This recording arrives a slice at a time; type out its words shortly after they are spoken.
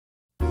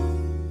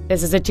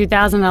This is a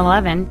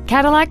 2011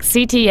 Cadillac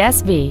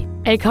CTS-V,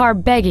 a car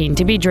begging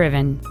to be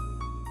driven.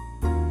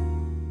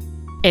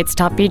 Its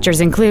top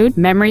features include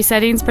memory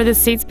settings for the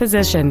seat's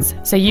positions,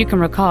 so you can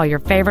recall your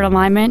favorite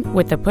alignment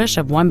with the push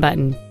of one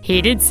button,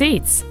 heated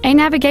seats, a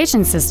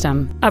navigation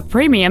system, a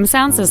premium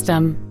sound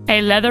system,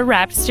 a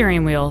leather-wrapped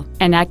steering wheel,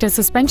 an active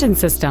suspension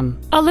system,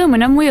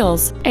 aluminum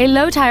wheels, a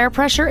low tire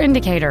pressure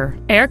indicator,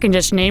 air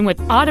conditioning with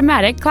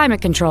automatic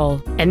climate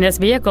control, and this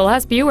vehicle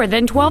has fewer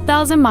than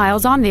 12,000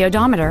 miles on the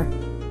odometer.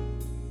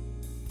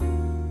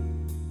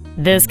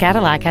 This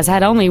Cadillac has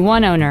had only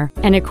one owner,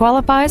 and it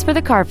qualifies for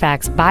the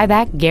Carfax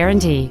buyback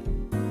guarantee.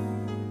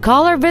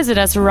 Call or visit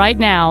us right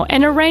now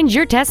and arrange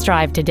your test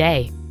drive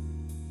today.